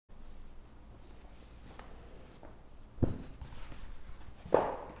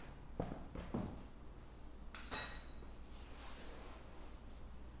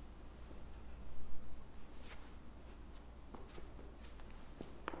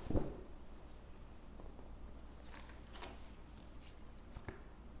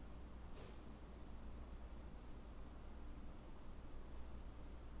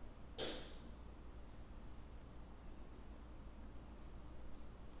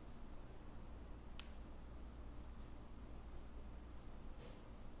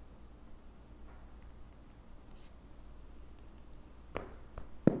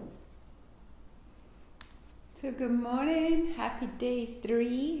So good morning, happy day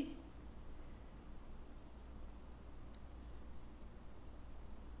 3.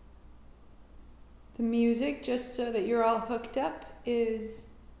 The music, just so that you're all hooked up, is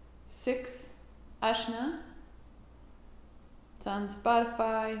 6 Ajna. It's on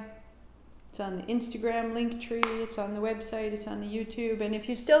Spotify, it's on the Instagram link tree, it's on the website, it's on the YouTube, and if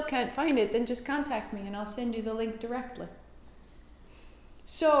you still can't find it, then just contact me and I'll send you the link directly.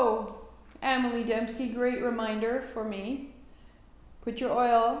 So, Emily Dembski, great reminder for me. Put your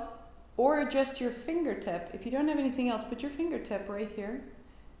oil, or just your fingertip. If you don't have anything else, put your fingertip right here.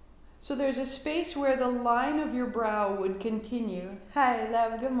 So there's a space where the line of your brow would continue. Hi,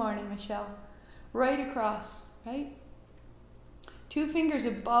 love. Good morning, Michelle. Right across, right? 2 fingers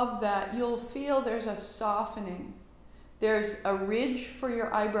above that, you'll feel there's a softening. There's a ridge for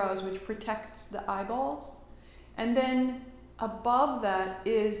your eyebrows, which protects the eyeballs. And then above that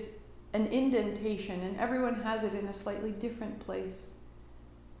is an indentation, and everyone has it in a slightly different place.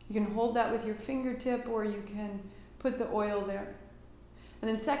 You can hold that with your fingertip, or you can put the oil there. And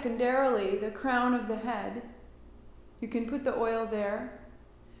then secondarily, the crown of the head, you can put the oil there,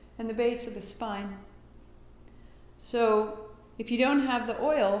 and the base of the spine. So if you don't have the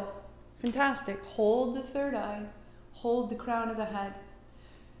oil, fantastic, hold the third eye, hold the crown of the head.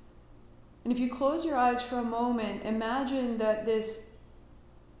 And if you close your eyes for a moment, imagine that this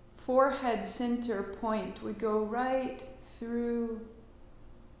forehead center point would go right through,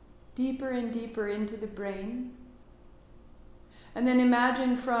 deeper and deeper into the brain. And then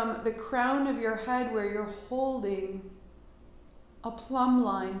imagine from the crown of your head where you're holding a plumb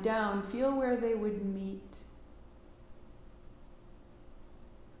line down, feel where they would meet.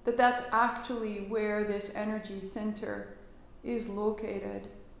 That's actually where this energy center is located.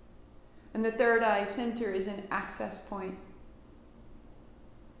 And the third eye center is an access point.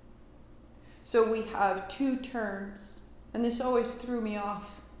 So we have 2 terms, and this always threw me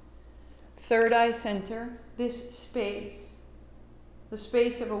off. Third eye center, this space, the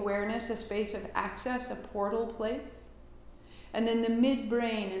space of awareness, a space of access, a portal place. And then the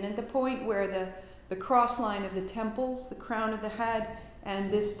midbrain, and at the point where the cross line of the temples, the crown of the head,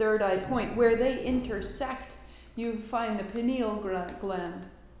 and this third eye point, where they intersect, you find the pineal gland.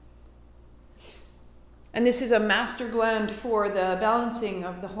 And this is a master gland for the balancing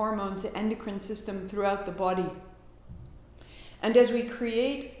of the hormones, the endocrine system throughout the body. And as we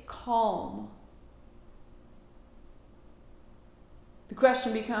create calm, the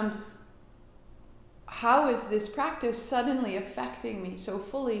question becomes, how is this practice suddenly affecting me so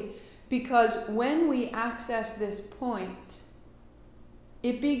fully? Because when we access this point,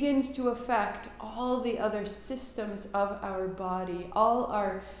 it begins to affect all the other systems of our body, all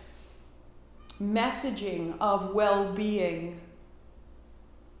our messaging of well-being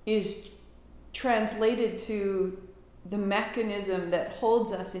is translated to the mechanism that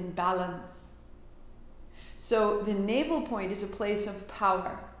holds us in balance. So the navel point is a place of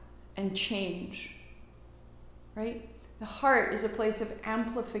power and change, right? The heart is a place of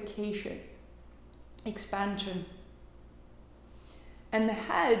amplification, expansion. And the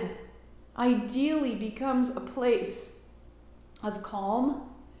head ideally becomes a place of calm,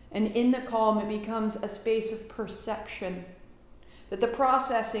 and in the calm it becomes a space of perception. That the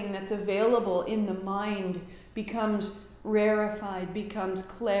processing that's available in the mind becomes rarefied, becomes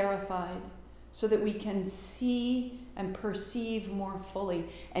clarified, so that we can see and perceive more fully.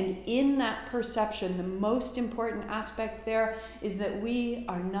 And in that perception, the most important aspect there is that we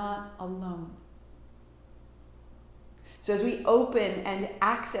are not alone. So as we open and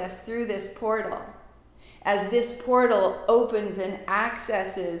access through this portal, as this portal opens and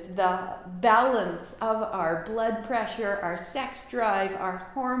accesses the balance of our blood pressure, our sex drive, our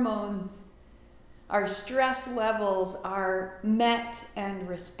hormones, our stress levels are met and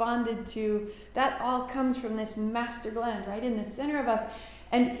responded to. That all comes from this master gland right in the center of us.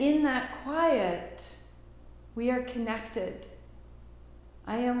 And in that quiet, we are connected.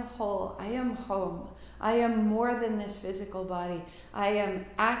 I am whole. I am home. I am more than this physical body. I am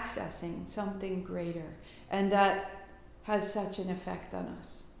accessing something greater. And that has such an effect on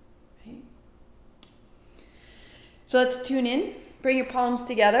us. Right? So let's tune in. Bring your palms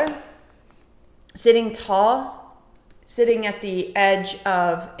together. Sitting tall. Sitting at the edge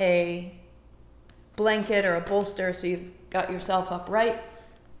of a blanket or a bolster so you've got yourself upright.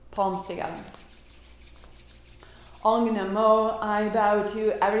 Palms together. Ong Namo, I bow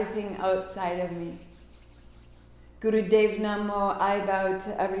to everything outside of me. Guru Dev Namo, I bow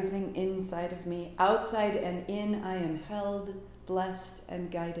to everything inside of me. Outside and in, I am held, blessed,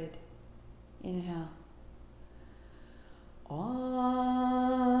 and guided. Inhale.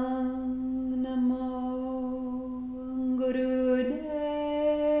 Om Namo Gurudev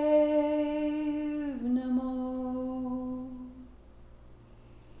Namo.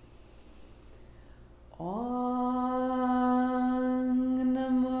 Om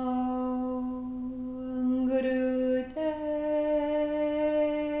Namo Gurudev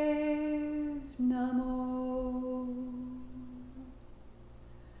Namo.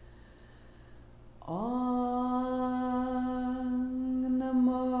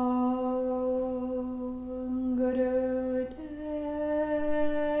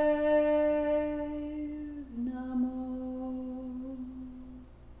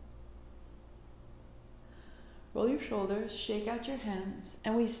 Roll your shoulders, shake out your hands,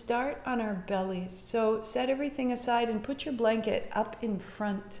 and we start on our bellies. So set everything aside and put your blanket up in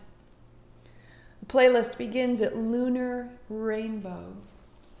front. The playlist begins at Lunar Rainbow.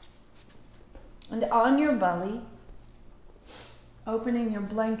 And on your belly, opening your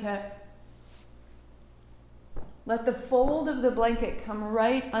blanket, let the fold of the blanket come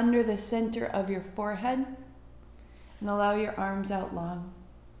right under the center of your forehead and allow your arms out long.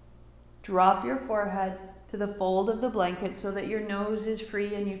 Drop your forehead to the fold of the blanket so that your nose is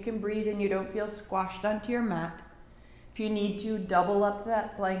free and you can breathe and you don't feel squashed onto your mat. If you need to, double up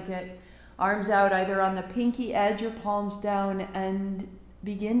that blanket, arms out either on the pinky edge or palms down, and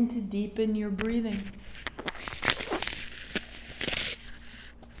begin to deepen your breathing.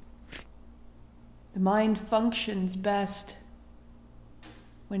 The mind functions best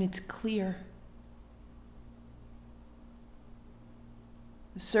when it's clear.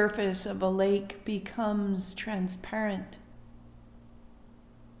 The surface of a lake becomes transparent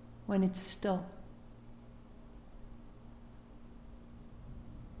when it's still.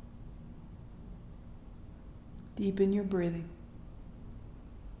 Deepen your breathing.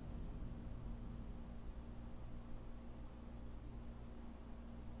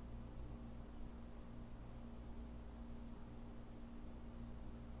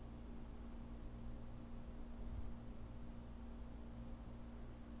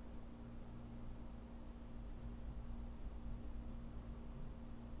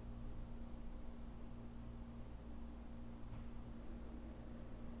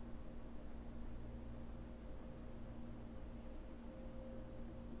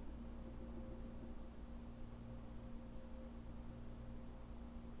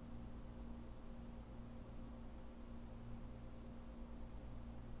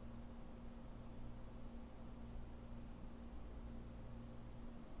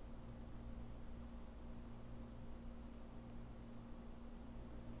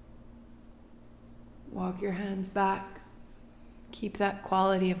 Walk your hands back. Keep that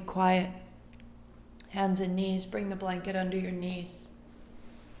quality of quiet. Hands and knees. Bring the blanket under your knees.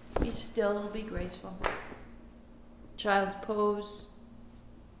 Be still, be graceful. Child's pose.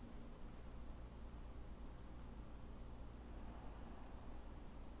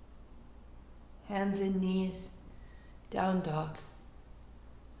 Hands and knees. Down dog.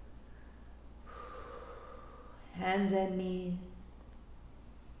 Hands and knees.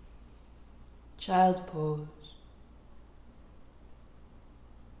 Child's pose.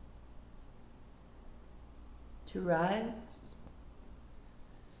 To rise.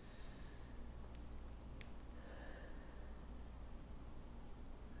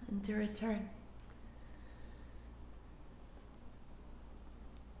 And to return.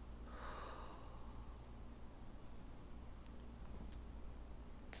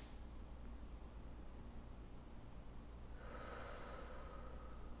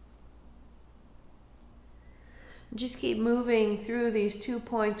 Just keep moving through these 2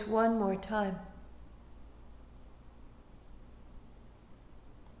 points one more time.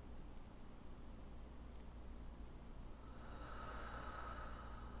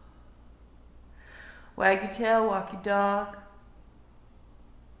 Wag your tail, walk your dog.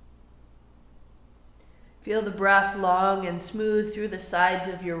 Feel the breath long and smooth through the sides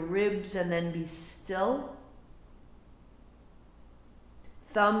of your ribs, and then be still.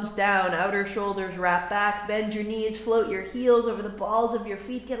 Thumbs down, outer shoulders wrap back, bend your knees, float your heels over the balls of your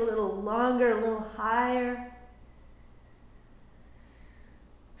feet, get a little longer, a little higher.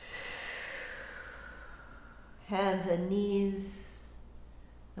 Hands and knees,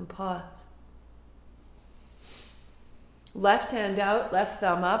 and pause. Left hand out, left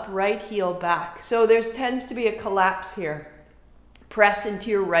thumb up, right heel back. So there tends to be a collapse here. Press into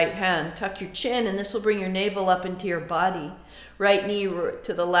your right hand, tuck your chin, and this will bring your navel up into your body. Right knee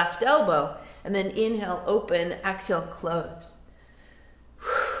to the left elbow, and then inhale, open, exhale, close.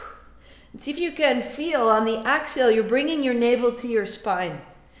 And see if you can feel on the exhale, you're bringing your navel to your spine.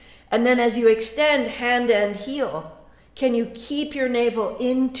 And then as you extend hand and heel, Can you keep your navel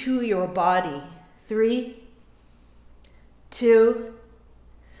into your body? 3, 2,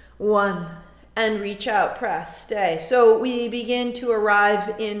 1. And reach out, press, stay. So we begin to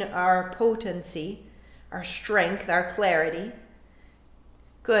arrive in our potency, our strength, our clarity.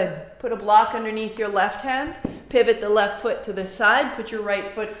 Good. Put a block underneath your left hand. Pivot the left foot to the side. Put your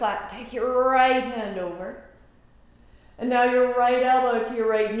right foot flat. Take your right hand over. And now your right elbow to your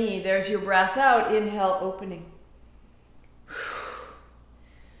right knee. There's your breath out. Inhale, opening.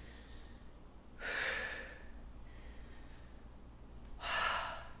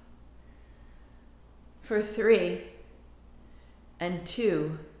 For 3 and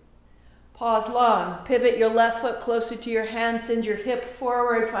 2. Pause long. Pivot your left foot closer to your hand. Send your hip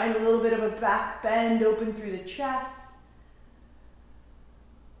forward. Find a little bit of a back bend. Open through the chest.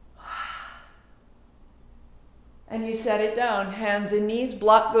 And you set it down. Hands and knees.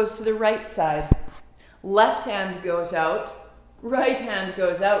 Block goes to the right side. Left hand goes out. Right hand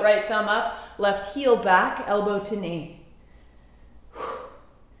goes out. Right thumb up. Left heel back. Elbow to knee.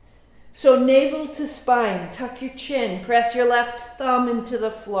 So navel to spine, tuck your chin, press your left thumb into the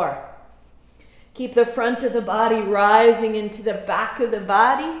floor. Keep the front of the body rising into the back of the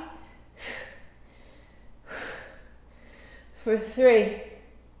body. For 3,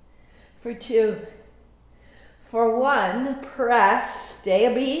 for 2, for 1, press, stay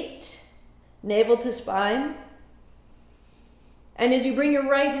a beat, navel to spine. And as you bring your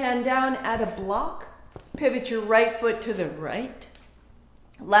right hand down, add a block, pivot your right foot to the right.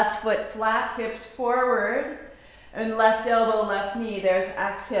 Left foot flat, hips forward, and left elbow, left knee. There's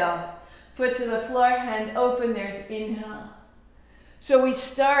exhale. Foot to the floor, hand open, there's inhale. So we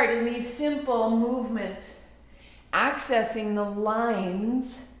start in these simple movements, accessing the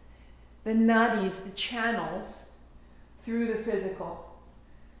lines, the nadis, the channels, through the physical.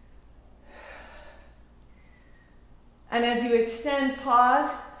 And as you extend,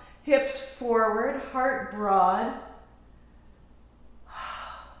 pause, hips forward, heart broad.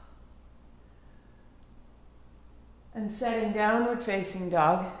 And setting downward facing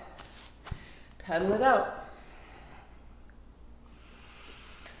dog, pedal it out.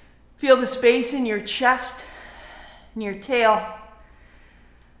 Feel the space in your chest, in your tail.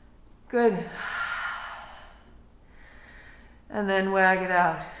 Good. And then wag it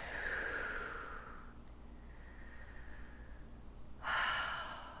out.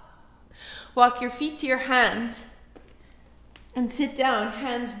 Walk your feet to your hands and sit down,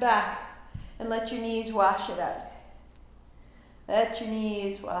 hands back, and let your knees wash it out. Let your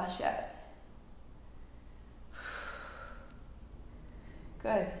knees wash out.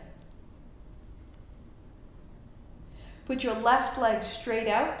 Good. Put your left leg straight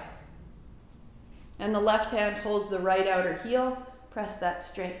out, and the left hand holds the right outer heel. Press that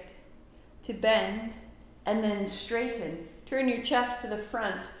straight. To bend, and then straighten. Turn your chest to the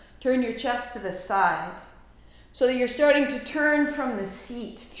front. Turn your chest to the side. So that you're starting to turn from the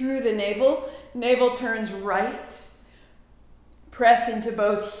seat through the navel. Navel turns right. Press into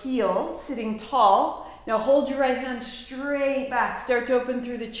both heels, sitting tall. Now hold your right hand straight back. Start to open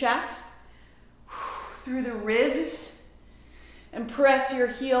through the chest, through the ribs, and press your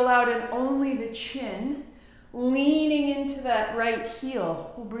heel out and only the chin. Leaning into that right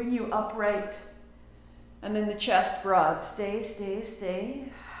heel will bring you upright. And then the chest broad. Stay, stay,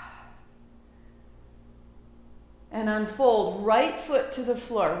 stay. And unfold. Right foot to the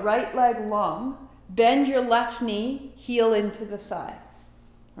floor, right leg long. Bend your left knee, heel into the thigh.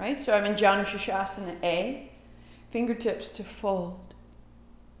 Right? So I'm in Janu Shashasana A. Fingertips to fold.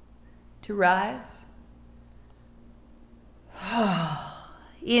 To rise.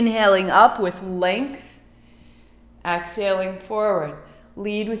 Inhaling up with length. Exhaling forward.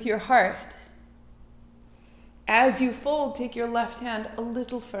 Lead with your heart. As you fold, take your left hand a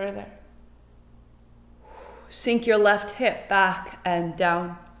little further. Sink your left hip back and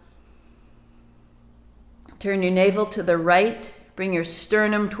down. Turn your navel to the right. Bring your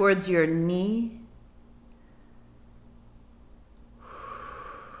sternum towards your knee.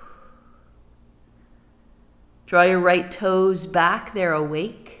 Draw your right toes back, they're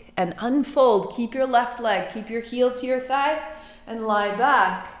awake. And unfold. Keep your left leg, keep your heel to your thigh, and lie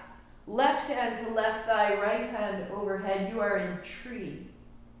back. Left hand to left thigh, right hand overhead. You are in tree.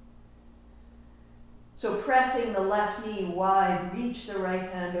 So pressing the left knee wide, reach the right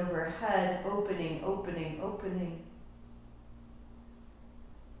hand overhead, opening, opening, opening.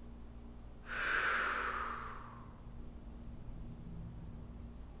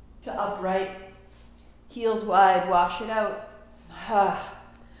 To upright, heels wide, wash it out.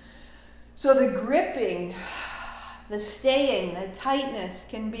 So the gripping, the staying, the tightness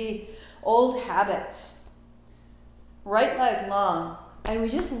can be old habits. Right leg long. And we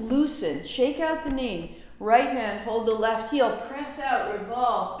just loosen, shake out the knee. Right hand, hold the left heel, press out,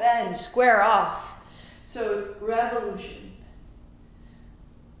 revolve, bend, square off. So revolution.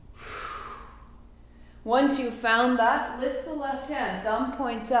 Once you've found that, lift the left hand, thumb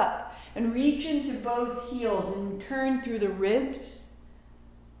points up, and reach into both heels and turn through the ribs.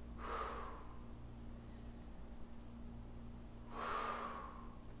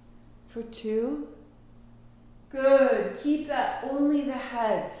 For 2. Good. Keep that, only the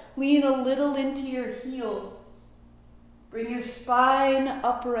head. Lean a little into your heels. Bring your spine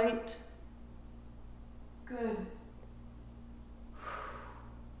upright. Good.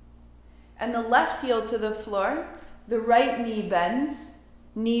 And the left heel to the floor. The right knee bends,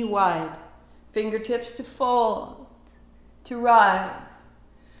 knee wide. Fingertips to fold, to rise.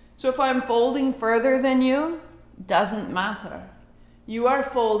 So if I'm folding further than you, doesn't matter. You are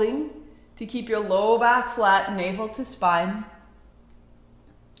folding to keep your low back flat, navel to spine.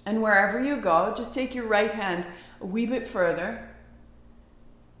 And wherever you go, just take your right hand a wee bit further.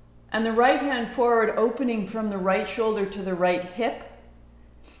 And the right hand forward, opening from the right shoulder to the right hip.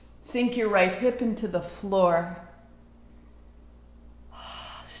 Sink your right hip into the floor.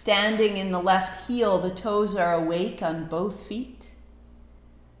 Standing in the left heel, the toes are awake on both feet.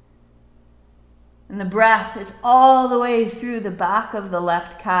 And the breath is all the way through the back of the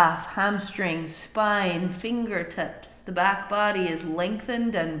left calf, hamstring, spine, fingertips. The back body is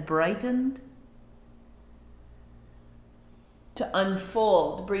lengthened and brightened. To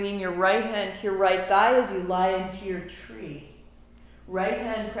unfold, bringing your right hand to your right thigh as you lie into your tree. Right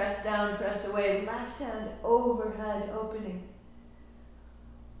hand press down, press away. Left hand overhead, opening.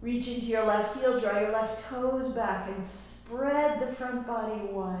 Reach into your left heel, draw your left toes back and spread the front body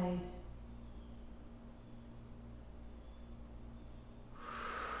wide.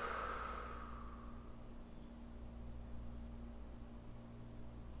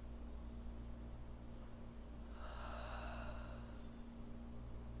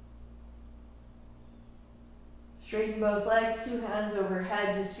 Straighten both legs, 2 hands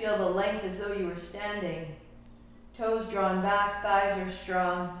overhead. Just feel the length as though you were standing. Toes drawn back, thighs are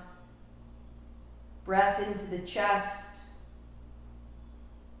strong. Breath into the chest.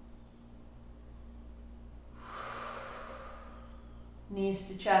 Knees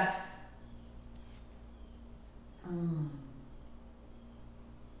to chest. And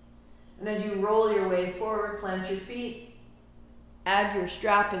as you roll your way forward, plant your feet. Add your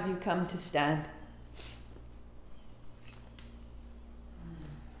strap as you come to stand.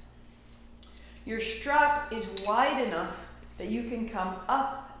 Your strap is wide enough that you can come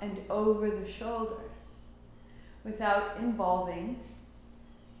up and over the shoulders without involving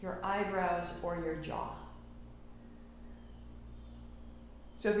your eyebrows or your jaw.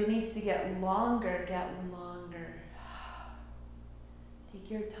 So if it needs to get longer, get longer. Take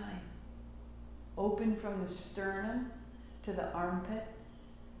your time. Open from the sternum to the armpit,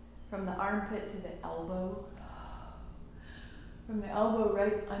 from the armpit to the elbow, from the elbow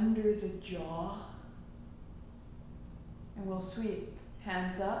right under the jaw. And we'll sweep.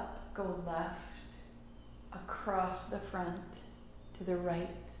 Hands up, go left, across the front to the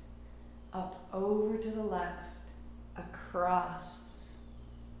right, up over to the left, across,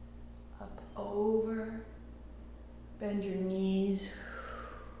 up over, bend your knees.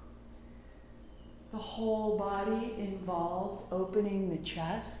 The whole body involved, opening the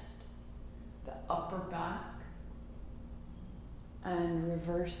chest, the upper back, and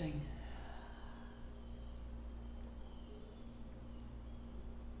reversing.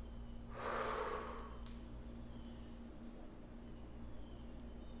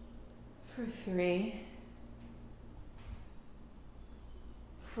 For 3,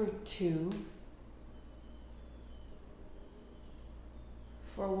 for 2,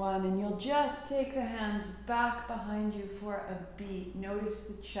 for 1, and you'll just take the hands back behind you for a beat. Notice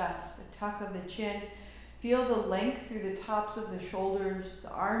the chest, the tuck of the chin. Feel the length through the tops of the shoulders.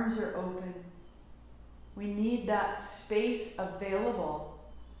 The arms are open. We need that space available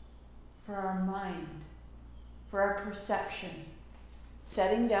for our mind, for our perception.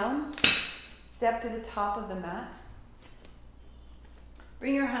 Setting down, step to the top of the mat.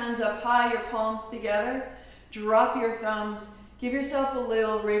 Bring your hands up high, your palms together. Drop your thumbs. Give yourself a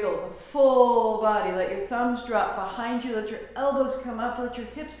little wriggle, the full body. Let your thumbs drop behind you. Let your elbows come up. Let your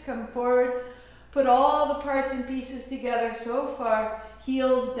hips come forward. Put all the parts and pieces together so far.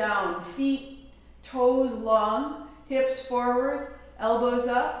 Heels down, feet, toes long, hips forward, elbows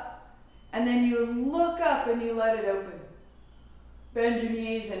up. And then you look up and you let it open. Bend your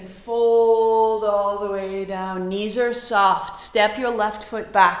knees and fold all the way down. Knees are soft. Step your left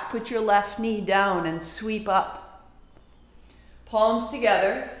foot back. Put your left knee down and sweep up. Palms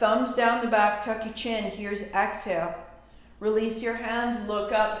together, thumbs down the back, tuck your chin. Here's exhale. Release your hands,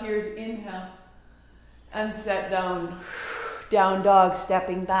 look up. Here's inhale. And set down. Down dog,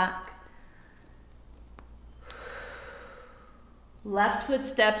 stepping back. Left foot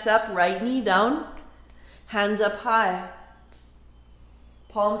steps up, right knee down. Hands up high.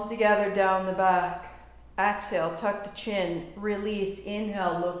 Palms together down the back. Exhale, tuck the chin. Release,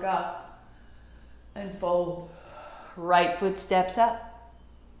 inhale, look up. And fold. Right foot steps up.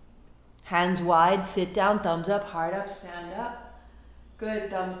 Hands wide, sit down, thumbs up, heart up, stand up. Good,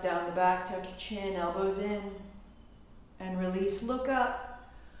 thumbs down the back, tuck your chin, elbows in. And release, look up.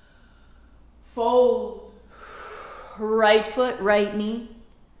 Fold. Right foot, right knee.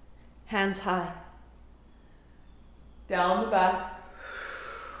 Hands high. Down the back.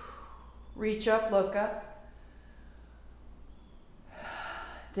 Reach up, look up.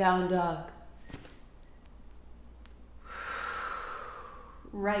 Down dog.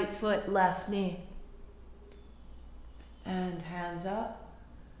 Right foot, left knee. And hands up.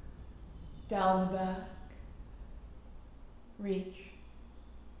 Down the back. Reach.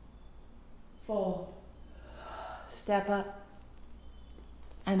 Fold. Step up.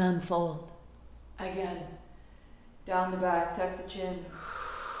 And unfold. Again. Down the back, tuck the chin.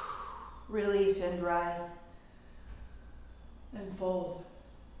 Release and rise. And fold.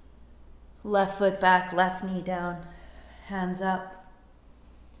 Left foot back, left knee down. Hands up.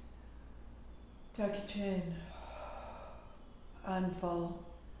 Tuck your chin. Unfold.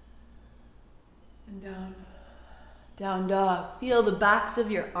 And down. Down dog. Feel the backs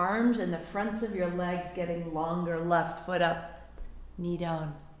of your arms and the fronts of your legs getting longer. Left foot up. Knee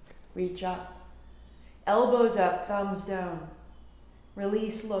down. Reach up. Elbows up, thumbs down.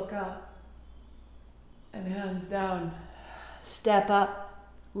 Release, look up. And hands down. Step up.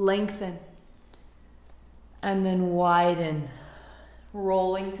 Lengthen. And then widen.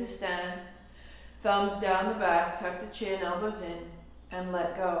 Rolling to stand. Thumbs down the back, tuck the chin, elbows in, and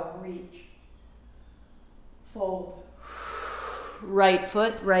let go. Reach. Fold. Right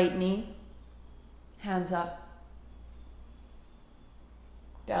foot, right knee. Hands up.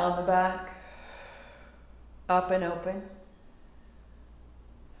 Down the back. Up and open.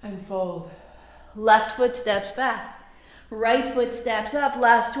 And fold. Left foot steps back. Right foot steps up.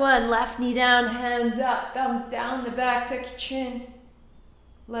 Last one. Left knee down, hands up. Thumbs down the back, tuck your chin.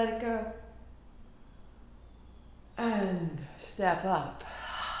 Let it go. And step up.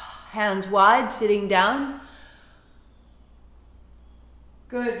 Hands wide, sitting down.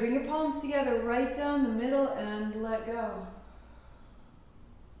 Good. Bring your palms together right down the middle and let go.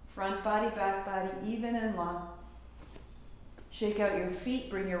 Front body, back body, even and long. Shake out your feet.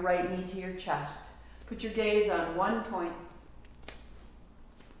 Bring your right knee to your chest. Put your gaze on one point.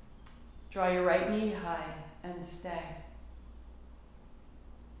 Draw your right knee high and stay.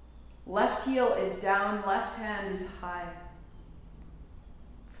 Left heel is down, left hand is high.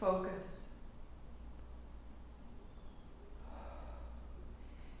 Focus.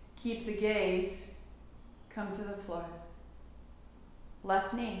 Keep the gaze. Come to the floor.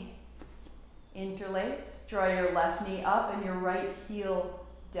 Left knee. Interlace. Draw your left knee up and your right heel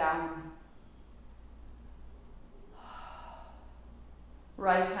down.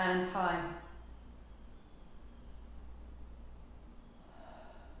 Right hand high.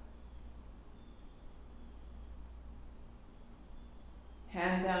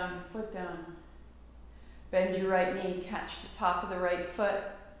 Hand down, foot down. Bend your right knee, catch the top of the right foot.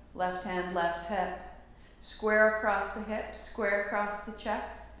 Left hand, left hip. Square across the hips, square across the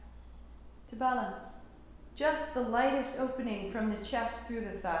chest. To balance. Just the lightest opening from the chest through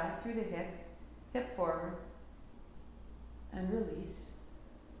the thigh, through the hip forward. And release.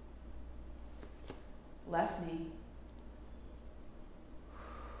 Left knee.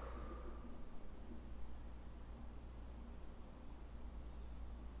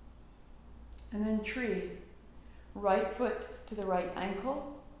 And then tree. Right foot to the right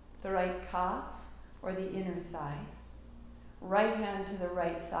ankle, the right calf, or the inner thigh. Right hand to the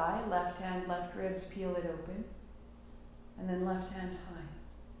right thigh, left hand, left ribs, peel it open. And then left hand high.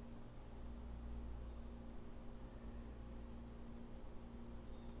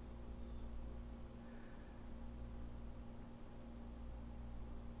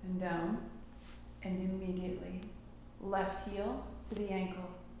 And down, and immediately left heel to the ankle,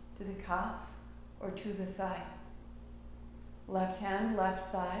 to the calf, or to the thigh. Left hand,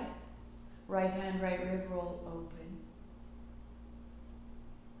 left thigh, right hand, right rib, roll open.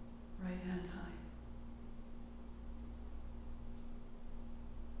 Right hand high.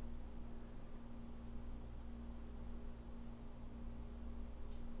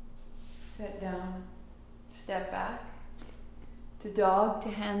 Sit down, step back, to dog, to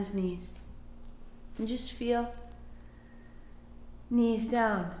hands, knees. And just feel knees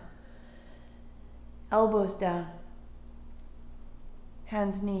down, elbows down,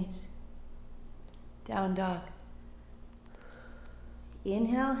 hands, knees, down dog.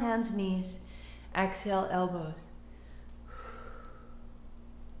 Inhale, hands, knees, exhale, elbows.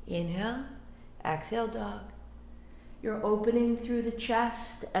 Inhale, exhale, dog. You're opening through the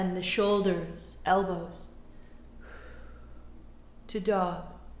chest and the shoulders, elbows, to dog.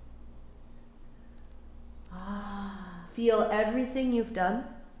 Feel everything you've done.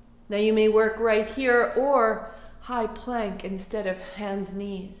 Now you may work right here or high plank instead of hands,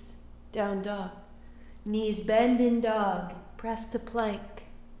 knees, down dog. Knees bend in dog, press to plank.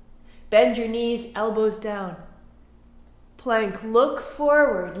 Bend your knees, elbows down. Plank, look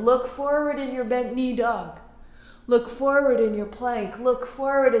forward in your bent knee dog. Look forward in your plank, look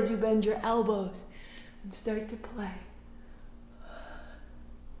forward as you bend your elbows and start to play.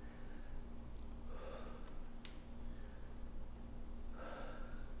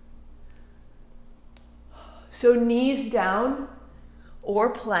 So knees down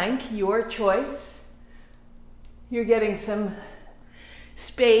or plank, your choice. You're getting some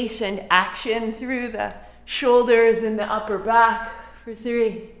space and action through the shoulders and the upper back for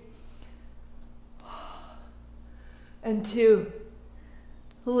 3 and 2.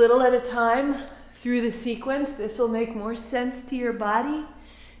 A little at a time through the sequence. This will make more sense to your body.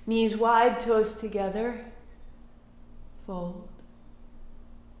 Knees wide, toes together. Fold.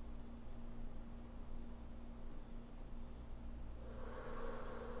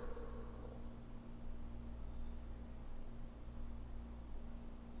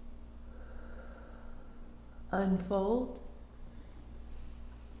 Unfold.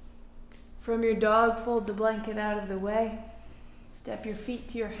 From your dog, fold the blanket out of the way. Step your feet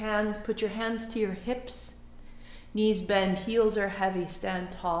to your hands. Put your hands to your hips. Knees bend, heels are heavy.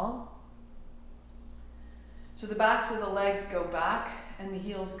 Stand tall. So the backs of the legs go back and the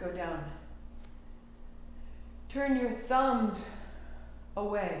heels go down. Turn your thumbs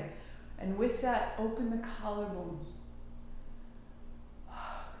away. And with that, open the collarbones.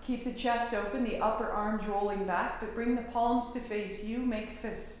 Keep the chest open, the upper arms rolling back, but bring the palms to face you. Make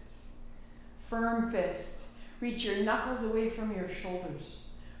fists, firm fists. Reach your knuckles away from your shoulders.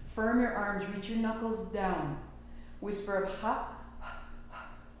 Firm your arms, reach your knuckles down. Whisper of ha, ha,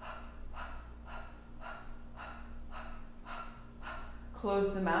 ha, ha, ha, ha, ha, ha, ha.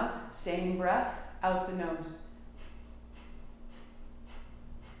 Close the mouth, same breath, out the nose.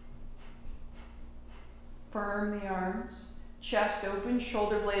 Firm the arms. Chest open,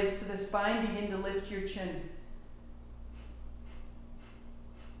 shoulder blades to the spine, begin to lift your chin.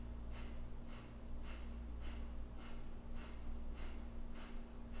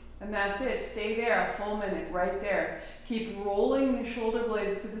 And that's it, stay there a full minute, right there. Keep rolling the shoulder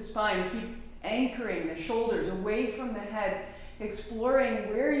blades to the spine, keep anchoring the shoulders away from the head,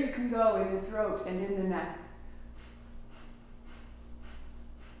 exploring where you can go in the throat and in the neck.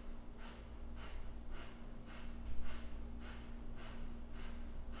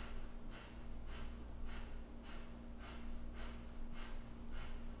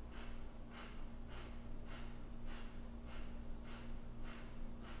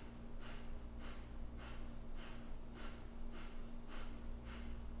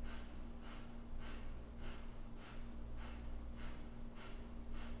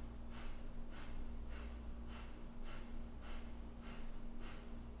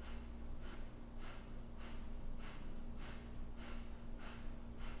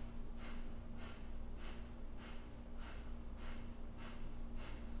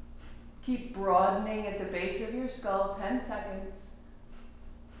 Keep broadening at the base of your skull, 10 seconds.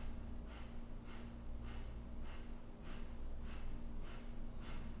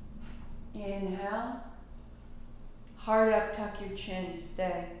 Inhale. Heart up, tuck your chin,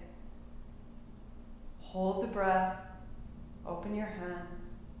 stay. Hold the breath. Open your hands.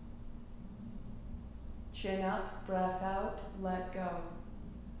 Chin up, breath out, let go.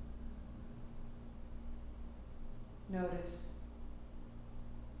 Notice.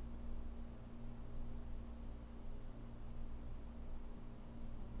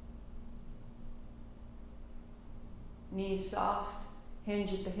 Knees soft,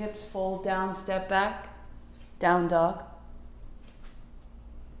 hinge at the hips, fold down, step back, down dog.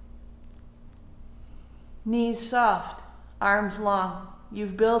 Knees soft, arms long.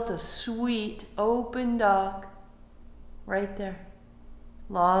 You've built a sweet open dog right there.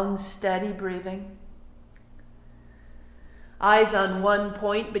 Long, steady breathing. Eyes on one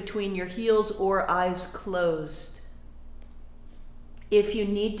point between your heels or eyes closed. If you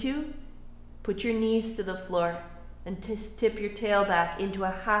need to, put your knees to the floor. and tip your tail back into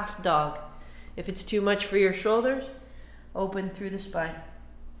a half dog. If it's too much for your shoulders, open through the spine.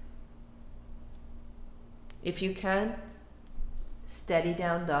 If you can, steady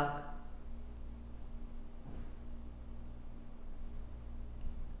down dog.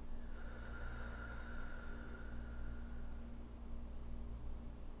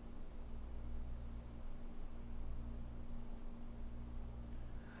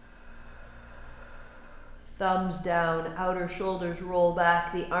 Thumbs down, outer shoulders roll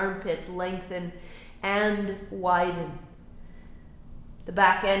back, the armpits lengthen and widen. The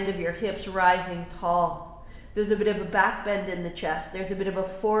back end of your hips rising tall. There's a bit of a back bend in the chest. There's a bit of a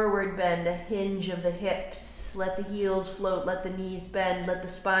forward bend, a hinge of the hips. Let the heels float, let the knees bend, let the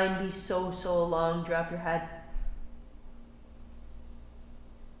spine be so long. Drop your head.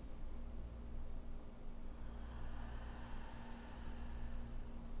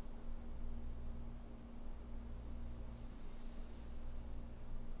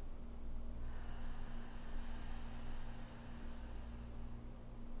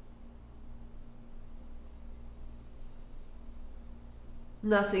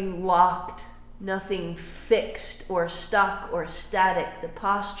 Nothing locked, nothing fixed or stuck or static. The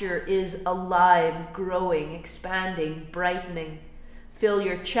posture is alive, growing, expanding, brightening. Fill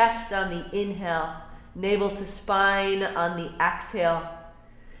your chest on the inhale, navel to spine on the exhale.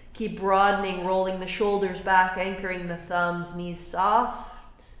 Keep broadening, rolling the shoulders back, anchoring the thumbs, knees soft.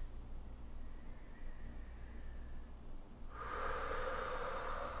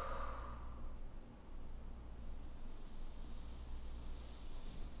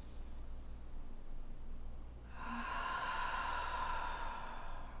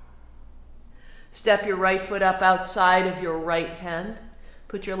 Step your right foot up outside of your right hand.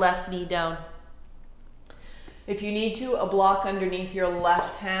 Put your left knee down. If you need to, a block underneath your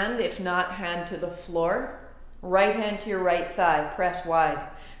left hand. If not, hand to the floor. Right hand to your right thigh. Press wide.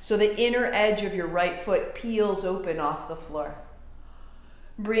 So the inner edge of your right foot peels open off the floor.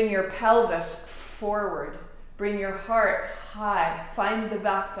 Bring your pelvis forward. Bring your heart high. Find the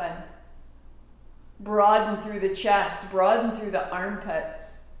back bend. Broaden through the chest. Broaden through the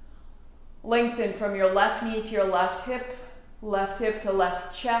armpits. Lengthen from your left knee to your left hip to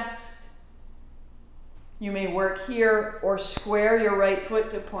left chest. You may work here or square your right foot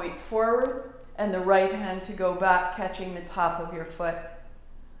to point forward and the right hand to go back, catching the top of your foot.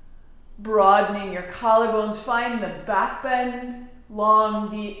 Broadening your collarbones, find the back bend, long,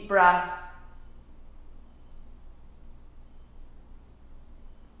 deep breath.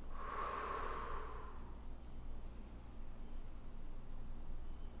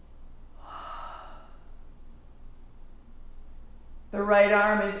 The right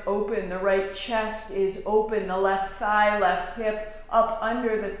arm is open, the right chest is open, the left thigh, left hip, up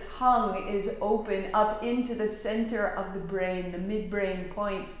under the tongue is open, up into the center of the brain, the midbrain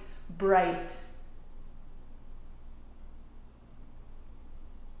point, bright.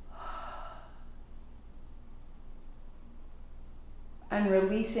 And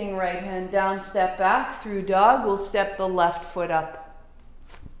releasing right hand down, step back through dog, we'll step the left foot up.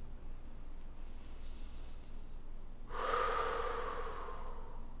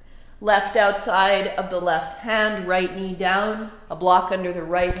 Left outside of the left hand, right knee down, a block under the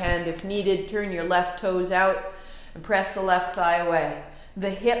right hand if needed. Turn your left toes out and press the left thigh away. The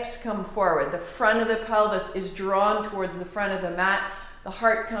hips come forward. The front of the pelvis is drawn towards the front of the mat. The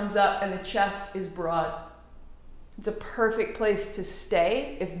heart comes up and the chest is broad. It's a perfect place to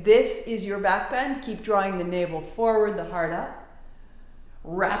stay. If this is your back bend, keep drawing the navel forward, the heart up.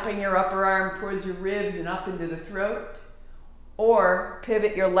 Wrapping your upper arm towards your ribs and up into the throat. Or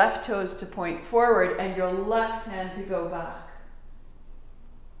pivot your left toes to point forward and your left hand to go back.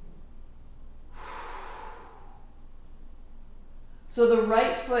 So the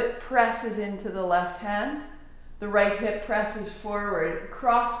right foot presses into the left hand. The right hip presses forward.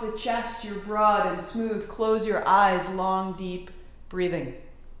 Across the chest, you're broad and smooth. Close your eyes, long, deep breathing.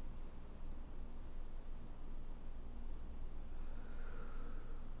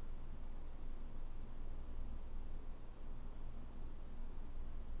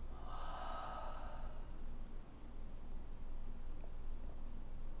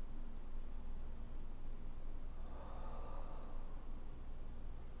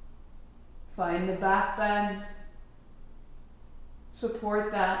 Find the back bend.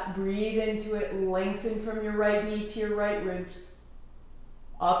 Support that. Breathe into it. Lengthen from your right knee to your right ribs.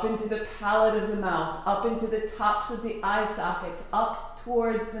 Up into the palate of the mouth. Up into the tops of the eye sockets. Up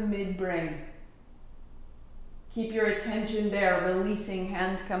towards the midbrain. Keep your attention there. Releasing,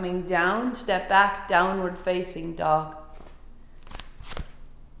 hands coming down. Step back, downward facing dog.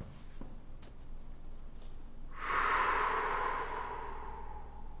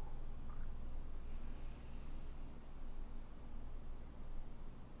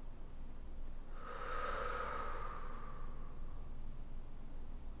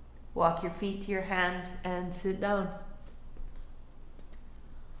 Walk your feet to your hands and sit down.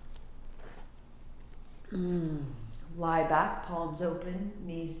 Lie back, palms open,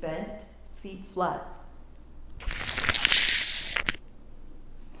 knees bent, feet flat.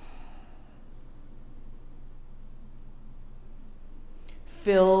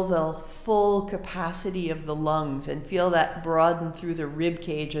 Feel the full capacity of the lungs and feel that broaden through the rib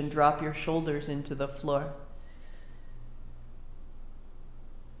cage and drop your shoulders into the floor.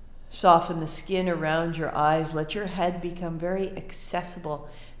 Soften the skin around your eyes. Let your head become very accessible.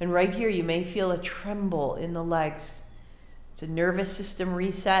 And right here, you may feel a tremble in the legs. It's a nervous system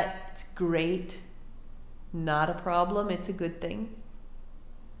reset. It's great. Not a problem. It's a good thing.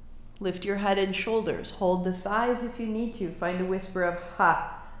 Lift your head and shoulders. Hold the thighs if you need to. Find a whisper of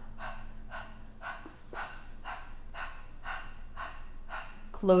ha.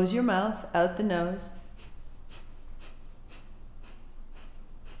 Close your mouth, out the nose.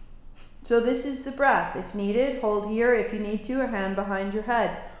 So this is the breath. If needed, hold here. If you need to, a hand behind your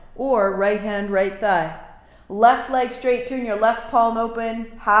head. Or right hand, right thigh. Left leg straight, turn your left palm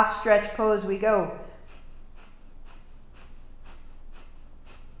open. Half stretch pose, we go.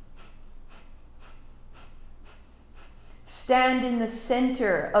 Stand in the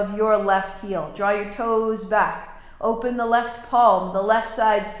center of your left heel. Draw your toes back. Open the left palm, the left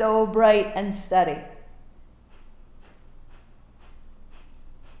side so bright and steady.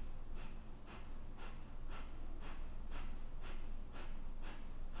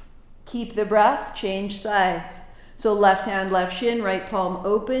 Keep the breath, change sides. So left hand, left shin, right palm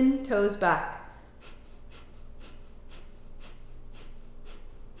open, toes back.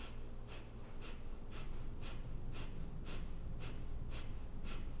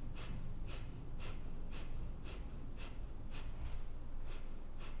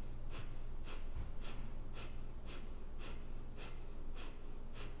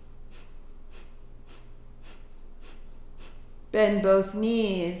 Bend both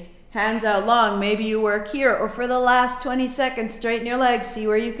knees. Hands out long. Maybe you work here, or for the last 20 seconds, straighten your legs. See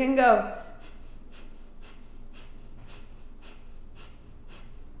where you can go.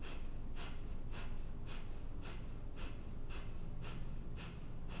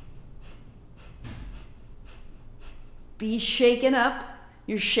 Be shaken up.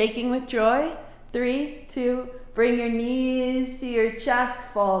 You're shaking with joy. 3, 2, bring your knees to your chest.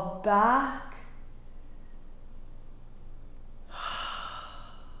 Fall back.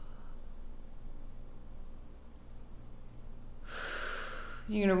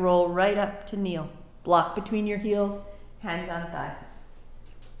 You're going to roll right up to kneel. Block between your heels, hands on thighs.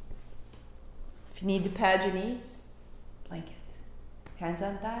 If you need to pad your knees, blanket. Hands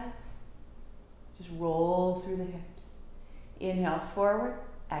on thighs. Just roll through the hips. Inhale forward,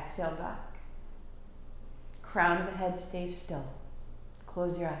 exhale back. Crown of the head stays still.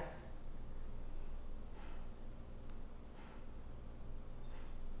 Close your eyes.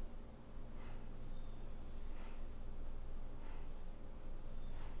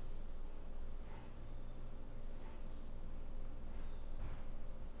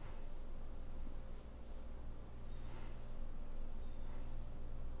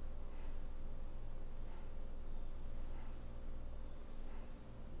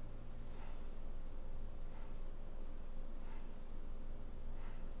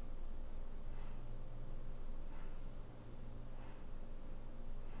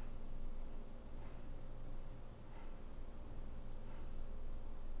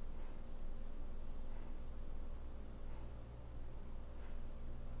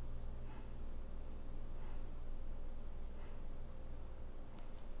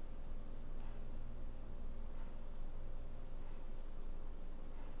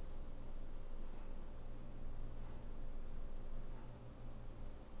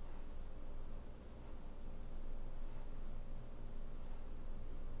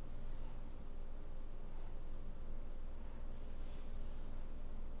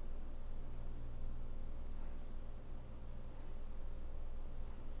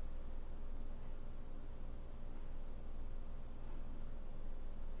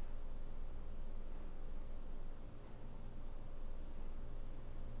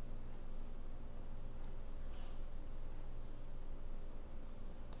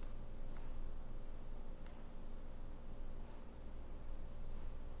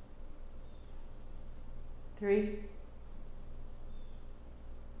 Three,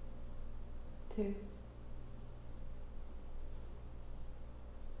 2.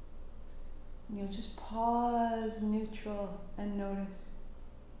 And you'll just pause, neutral, and notice.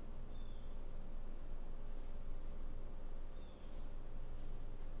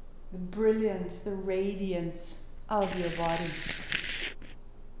 The brilliance, the radiance of your body.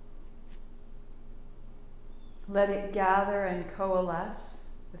 Let it gather and coalesce,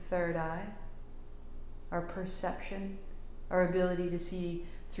 the third eye, our perception, our ability to see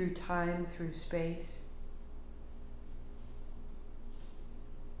through time, through space.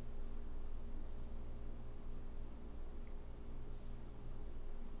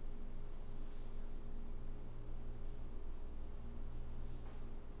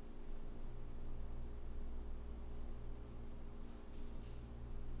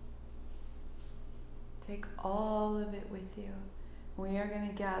 Take all of it with you. We are going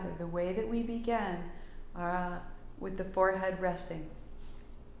to gather the way that we began, with the forehead resting.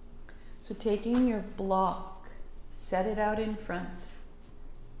 So taking your block, set it out in front.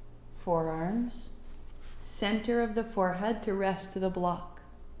 Forearms, center of the forehead to rest to the block.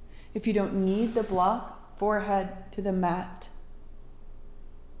 If you don't need the block, forehead to the mat.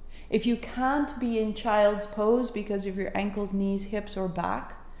 If you can't be in child's pose because of your ankles, knees, hips, or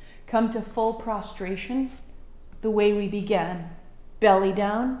back, come to full prostration the way we began. Belly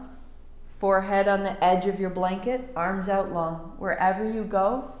down, forehead on the edge of your blanket, arms out long. Wherever you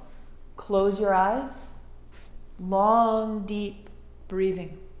go, close your eyes. Long, deep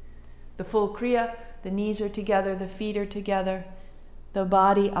breathing. The full Kriya, the knees are together, the feet are together, the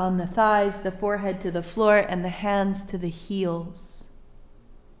body on the thighs, the forehead to the floor, and the hands to the heels.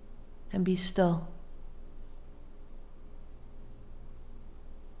 And be still.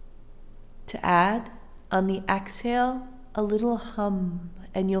 To add, on the exhale, a little hum,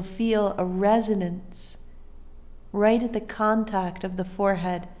 and you'll feel a resonance right at the contact of the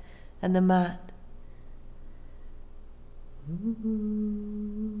forehead and the mat.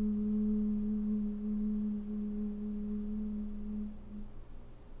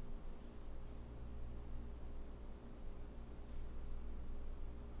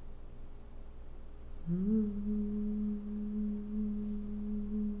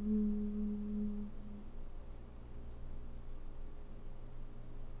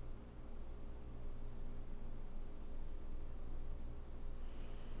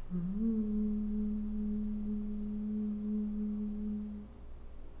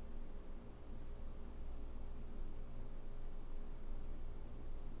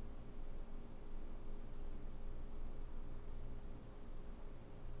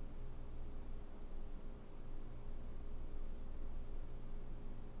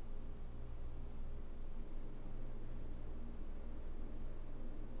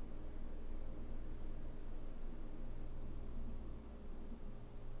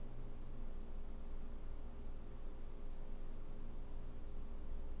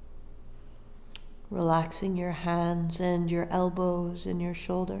 Relaxing your hands and your elbows and your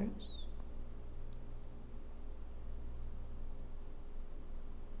shoulders.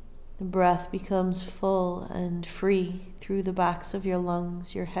 The breath becomes full and free through the backs of your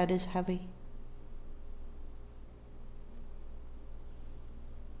lungs. Your head is heavy.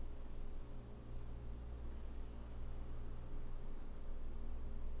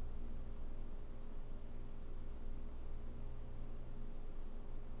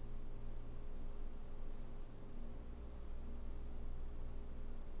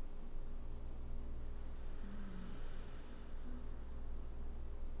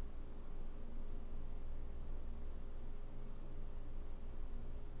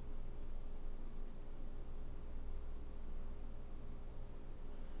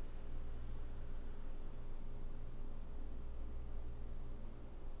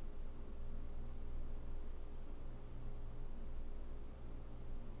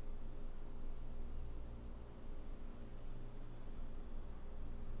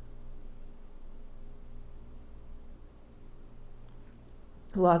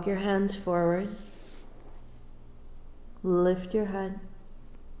 Walk your hands forward. Lift your head.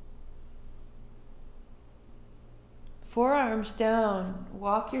 Forearms down.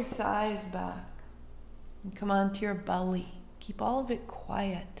 Walk your thighs back. And come onto your belly. Keep all of it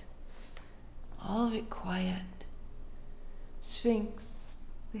quiet. All of it quiet. Sphinx.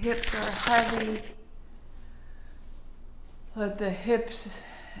 The hips are heavy. Let the hips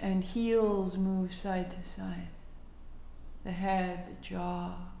and heels move side to side. The head, the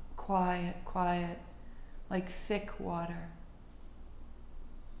jaw, quiet, quiet, like thick water.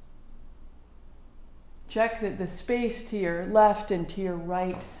 Check that the space to your left and to your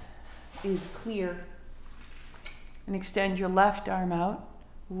right is clear. And extend your left arm out.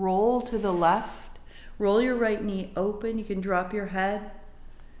 Roll to the left. Roll your right knee open. You can drop your head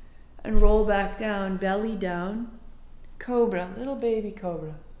and roll back down, belly down. Cobra, little baby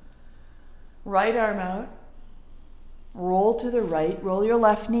cobra. Right arm out. Roll to the right, roll your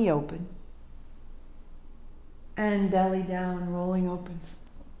left knee open. And belly down, rolling open.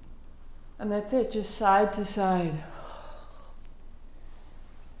 And that's it, just side to side.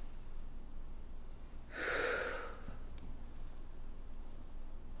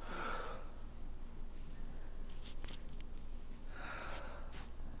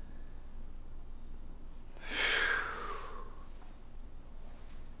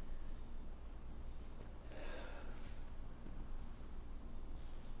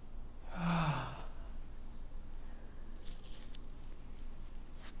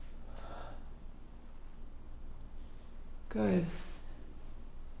 Good.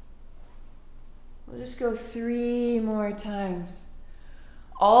 We'll just go 3 more times.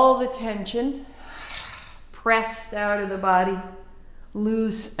 All the tension pressed out of the body,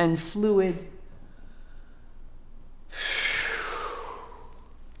 loose and fluid.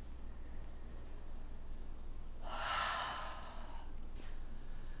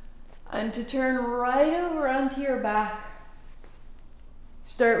 And to turn right over onto your back.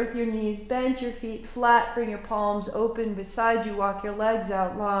 Start with your knees, bend your feet flat, bring your palms open beside you, walk your legs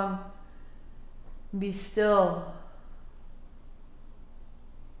out long. Be still.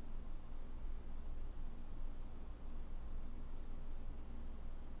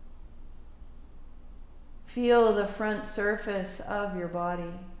 Feel the front surface of your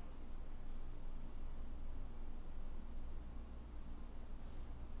body.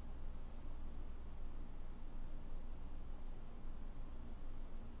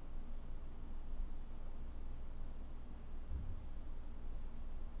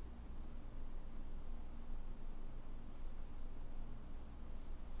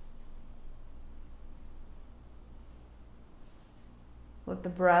 Let the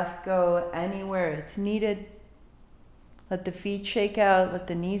breath go anywhere it's needed. Let the feet shake out, let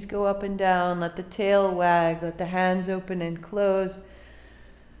the knees go up and down, let the tail wag, let the hands open and close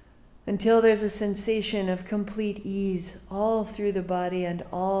until there's a sensation of complete ease all through the body and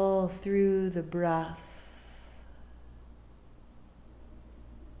all through the breath.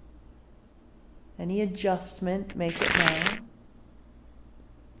 Any adjustment, make it now.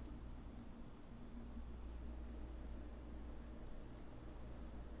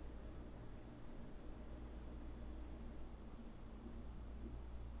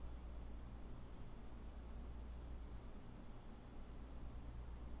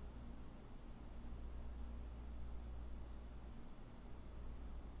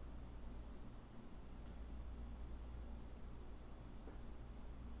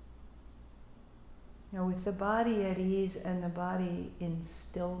 Now with the body at ease and the body in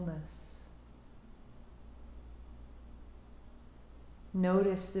stillness,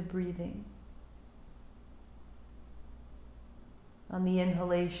 notice the breathing. On the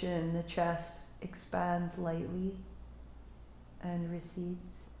inhalation, the chest expands lightly and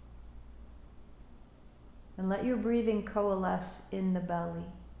recedes. And let your breathing coalesce in the belly,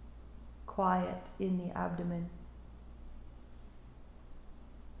 quiet in the abdomen.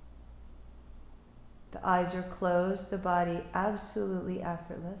 The eyes are closed, the body absolutely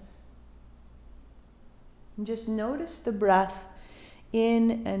effortless. And just notice the breath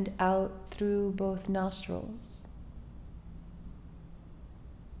in and out through both nostrils.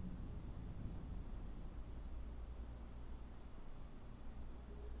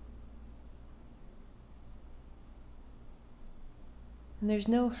 And there's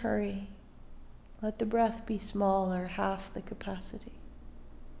no hurry. Let the breath be small or half the capacity.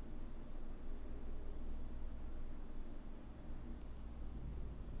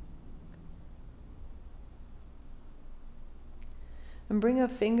 And bring a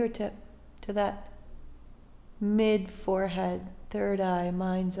fingertip to that mid-forehead, third eye,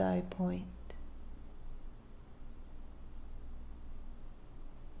 mind's eye point.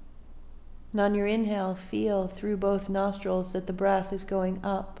 And on your inhale, feel through both nostrils that the breath is going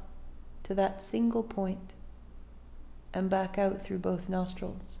up to that single point and back out through both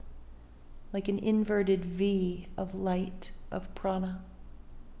nostrils, like an inverted V of light, of prana.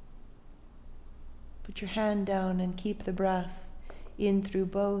 Put your hand down and keep the breath in through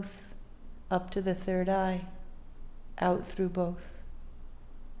both, up to the third eye, out through both.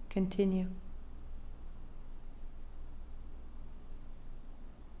 Continue.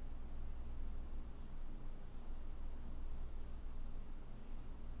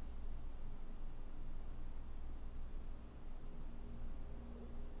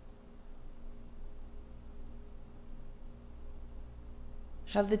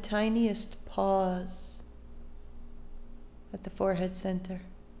 Have the tiniest pause at the forehead center.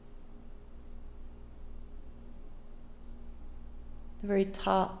 The very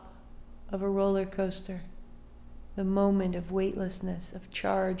top of a roller coaster. The moment of weightlessness, of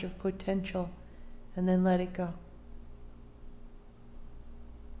charge, of potential, and then let it go.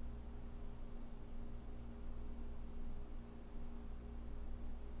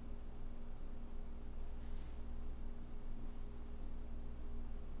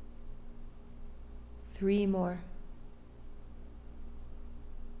 3 more.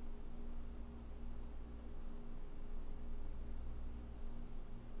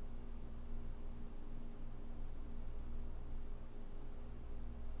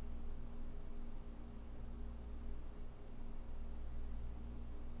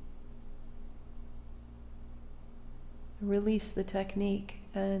 Release the technique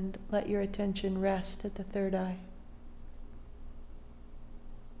and let your attention rest at the third eye.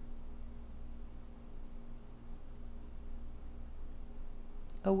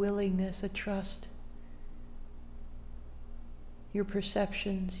 A willingness, a trust. Your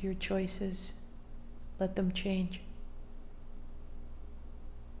perceptions, your choices, let them change.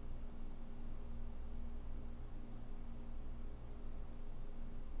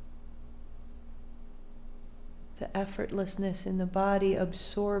 The effortlessness in the body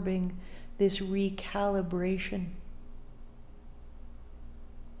absorbing this recalibration.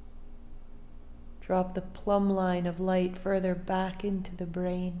 Drop the plumb line of light further back into the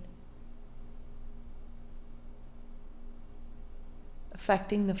brain,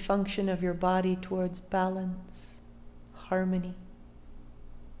 affecting the function of your body towards balance, harmony.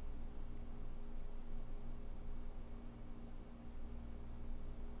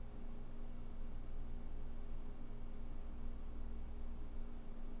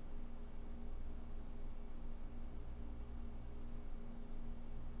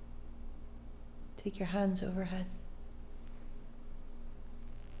 Take your hands overhead.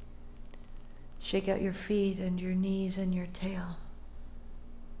 Shake out your feet and your knees and your tail.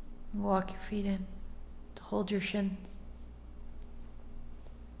 Walk your feet in to hold your shins.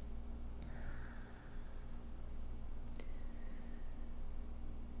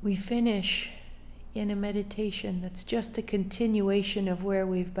 We finish in a meditation that's just a continuation of where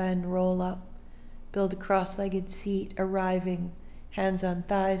we've been. Roll up, build a cross-legged seat, arriving, hands on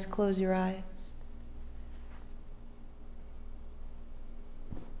thighs, close your eyes.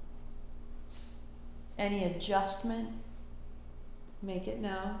 Any adjustment, make it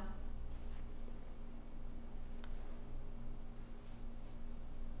now.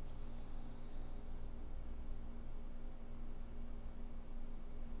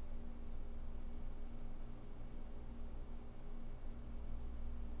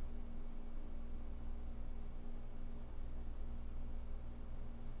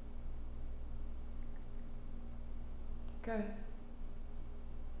 Good.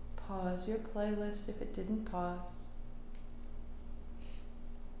 Pause your playlist if it didn't pause.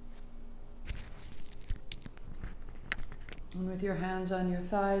 And with your hands on your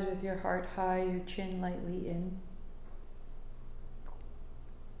thighs, with your heart high, your chin lightly in.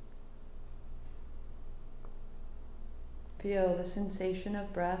 Feel the sensation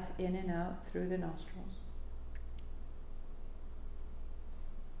of breath in and out through the nostrils.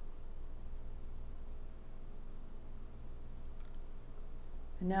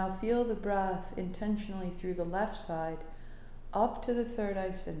 And now feel the breath intentionally through the left side, up to the third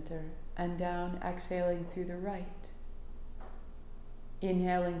eye center, and down, exhaling through the right.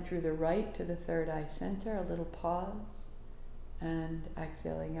 Inhaling through the right to the third eye center, a little pause, and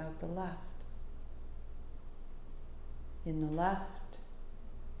exhaling out the left. In the left,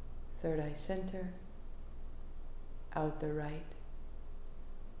 third eye center, out the right.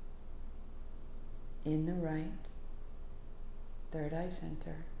 In the right, third eye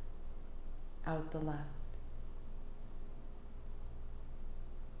center, out the left.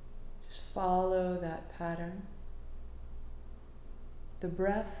 Just follow that pattern. The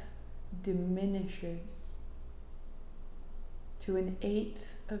breath diminishes to 1/8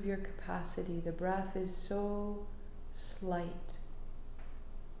 of your capacity. The breath is so slight.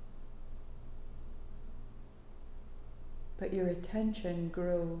 But your attention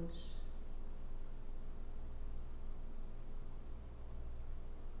grows.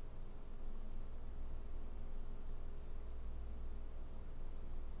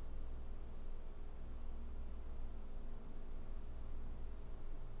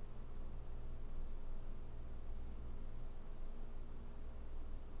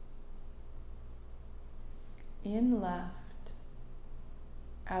 In left,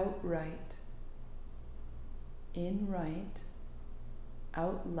 out right. In right,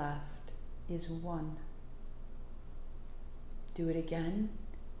 out left is 1. Do it again,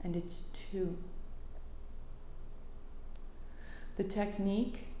 and it's 2. The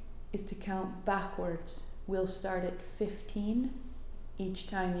technique is to count backwards. We'll start at 15. Each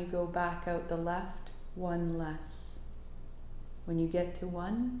time you go back out the left, 1 less. When you get to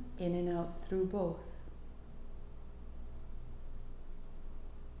 1, in and out through both.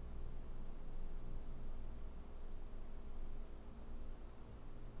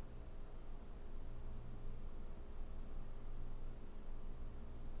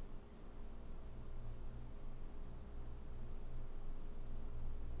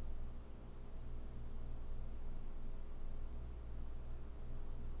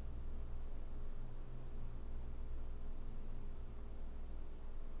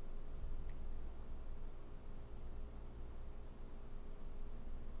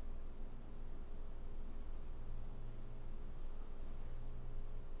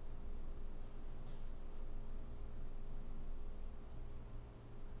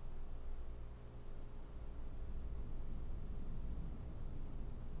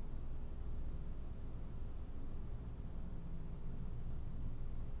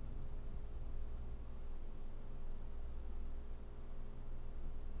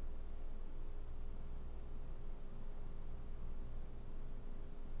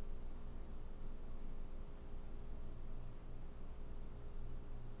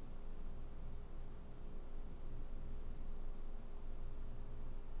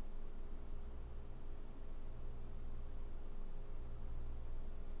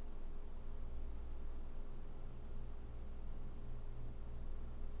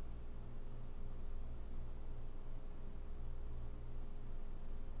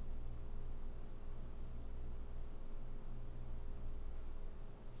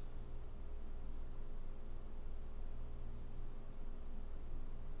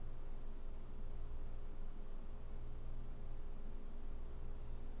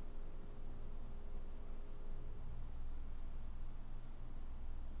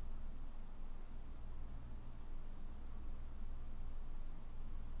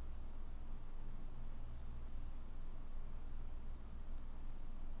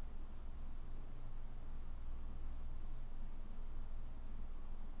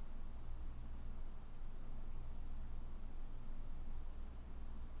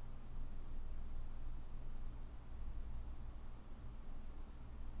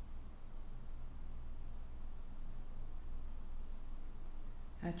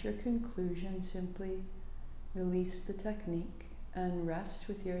 At your conclusion, simply release the technique and rest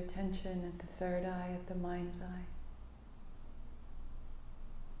with your attention at the third eye, at the mind's eye.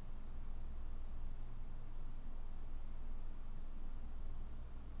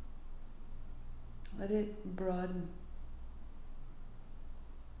 Let it broaden.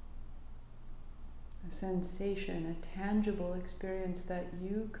 A sensation, a tangible experience that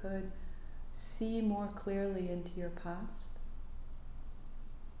you could see more clearly into your past.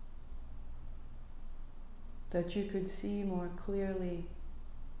 That you could see more clearly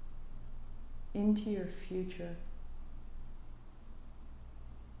into your future.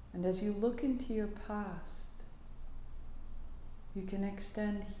 And as you look into your past, you can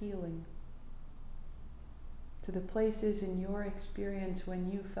extend healing to the places in your experience when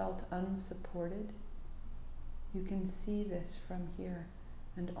you felt unsupported. You can see this from here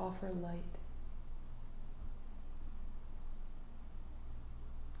and offer light.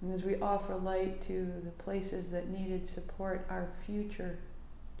 And as we offer light to the places that needed support, our future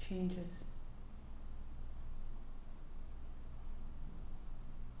changes.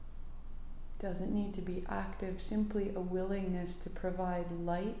 It doesn't need to be active, simply a willingness to provide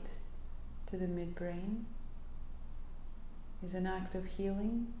light to the midbrain is an act of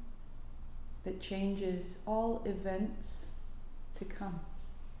healing that changes all events to come.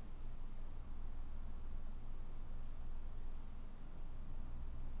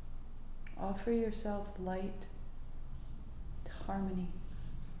 Offer yourself light to harmony.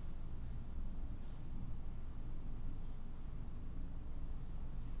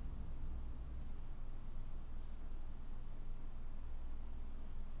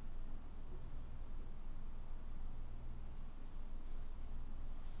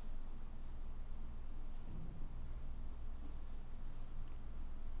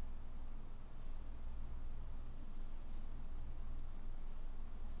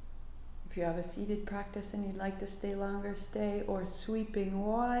 If you have a seated practice and you'd like to stay longer, stay, or sweeping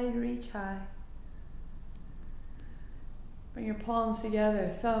wide, reach high. Bring your palms together,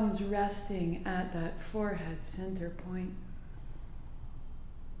 thumbs resting at that forehead center point.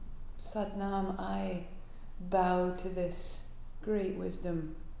 Satnam, I bow to this great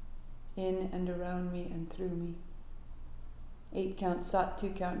wisdom in and around me and through me. 8 count Sat, 2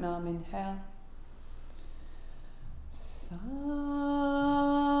 count Nam, inhale. Sat.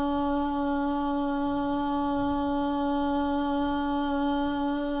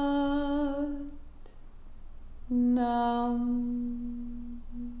 Nam.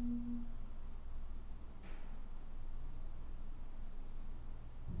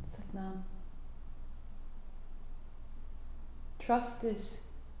 Satnam. Trust this.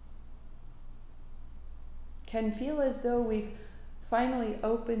 Can feel as though we've finally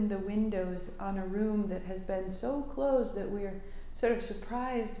opened the windows on a room that has been so closed that we're sort of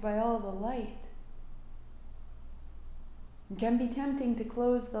surprised by all the light. It can be tempting to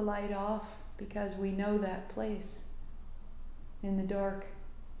close the light off because we know that place in the dark.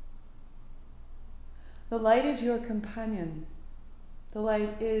 The light is your companion. The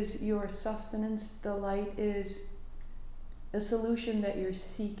light is your sustenance. The light is the solution that you're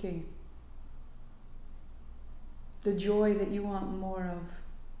seeking. The joy that you want more of.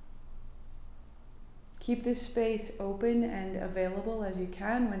 Keep this space open and available as you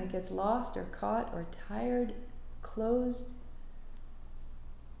can. When it gets lost or caught or tired, closed,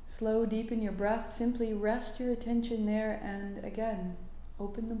 slow, deepen your breath. Simply rest your attention there and again,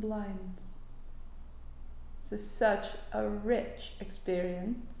 open the blinds. This is such a rich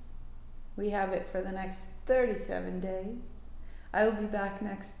experience. We have it for the next 37 days. I will be back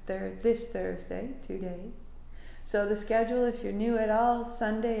this Thursday, 2 days. So the schedule, if you're new at all,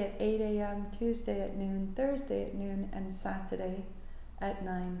 Sunday at 8 a.m., Tuesday at noon, Thursday at noon, and Saturday at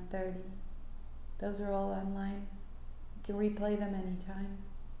 9:30. Those are all online. You can replay them anytime.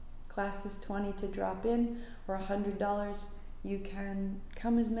 Class is $20 to drop in, or $100. You can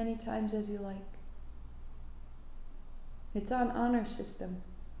come as many times as you like. It's on honor system.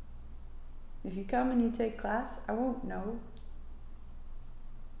 If you come and you take class, I won't know.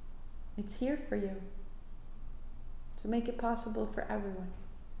 It's here for you. So make it possible for everyone.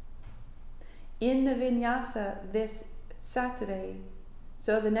 In the vinyasa this Saturday,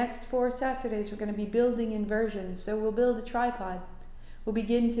 so the next 4 Saturdays we're going to be building inversions. So we'll build a tripod. We'll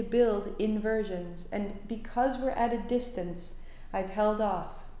begin to build inversions. And because we're at a distance, I've held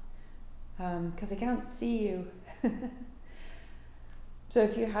off because I can't see you. So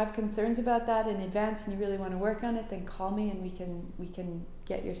if you have concerns about that in advance and you really want to work on it, then call me and we can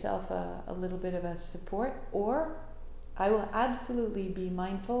get yourself a little bit of a support. Or I will absolutely be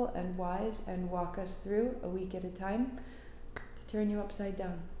mindful and wise and walk us through a week at a time to turn you upside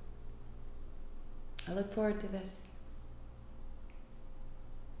down. I look forward to this.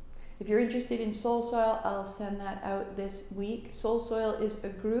 If you're interested in Soul Soil, I'll send that out this week. Soul Soil is a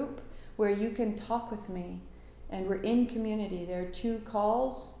group where you can talk with me, and we're in community. There are 2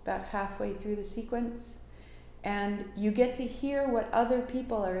 calls about halfway through the sequence, and you get to hear what other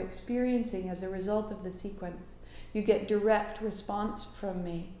people are experiencing as a result of the sequence. You get direct response from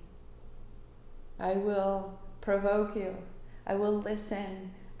me. I will provoke you. I will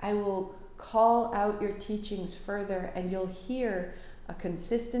listen. I will call out your teachings further, and you'll hear a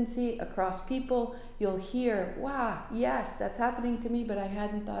consistency across people. You'll hear, wow, yes, that's happening to me, but I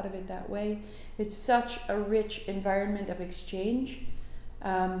hadn't thought of it that way. It's such a rich environment of exchange,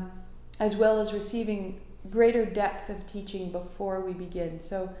 as well as receiving greater depth of teaching before we begin.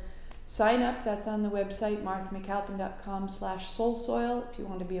 So sign up. That's on the website, marthamcalpin.com/soulsoil. If you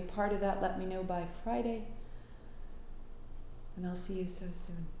want to be a part of that, let me know by Friday. And I'll see you so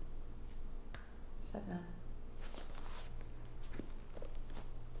soon. Sat Nam.